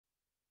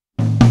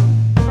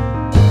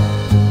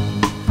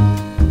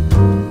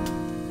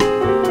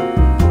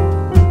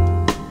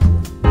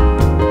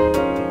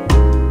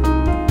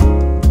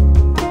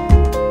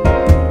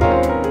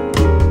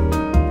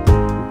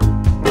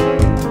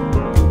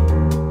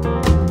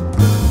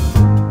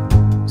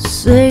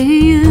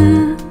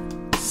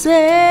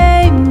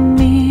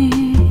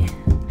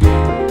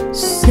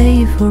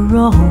for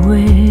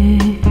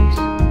always.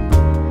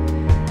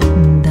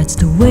 That's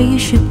the way it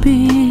should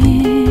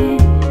be.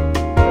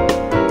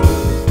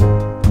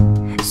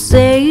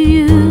 Say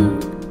you,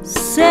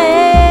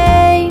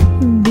 say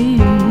me,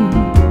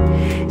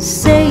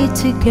 say it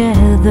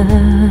together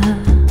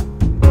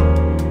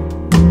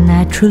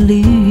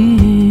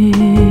naturally.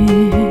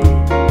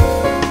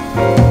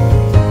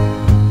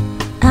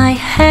 I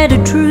had a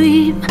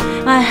dream,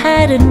 I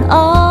had an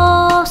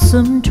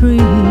awesome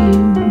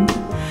dream.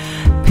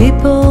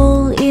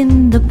 People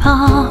in the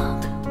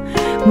park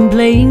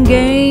playing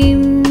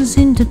games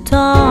in the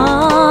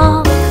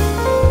dark.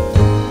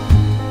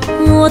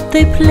 What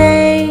they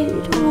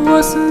played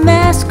was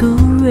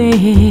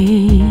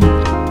masquerade.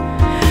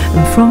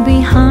 And from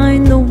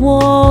behind the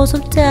walls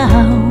of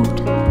doubt,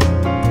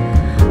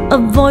 a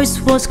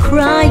voice was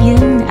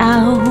crying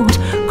out,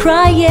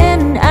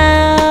 crying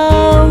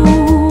out.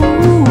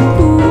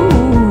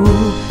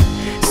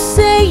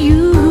 Say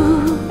you,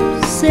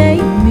 say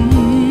me,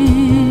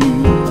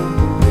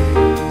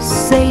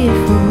 say it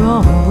for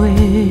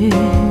always.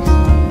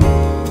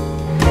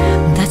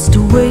 That's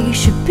the way it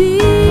should be.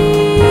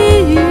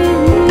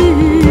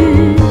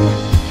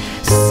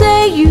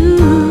 Say you,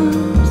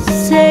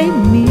 say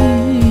me,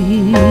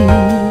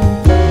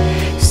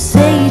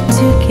 say it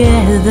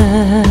together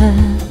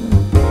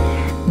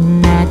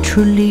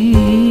naturally.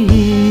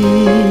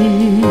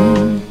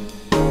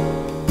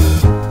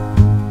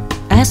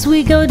 As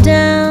we go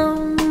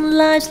down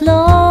life's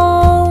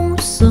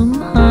lonesome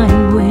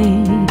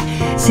highway,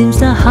 seems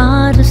the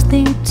hardest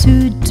thing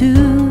to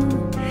do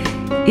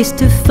is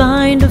to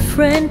find a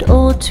friend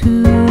or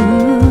two.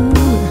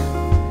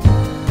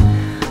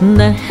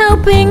 That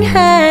helping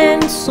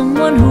hand,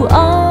 someone who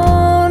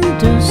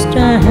understands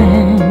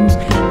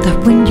that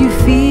when you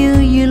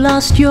feel you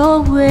lost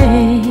your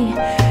way,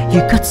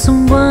 you got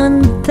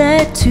someone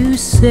there to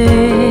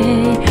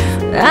say,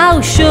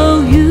 I'll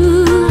show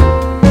you,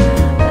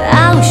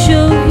 I'll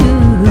show you.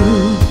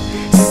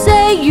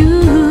 Say you,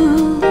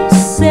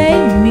 say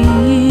me,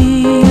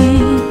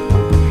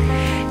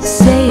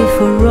 say it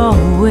for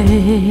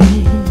always.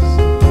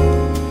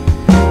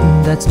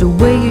 That's the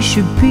way it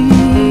should be.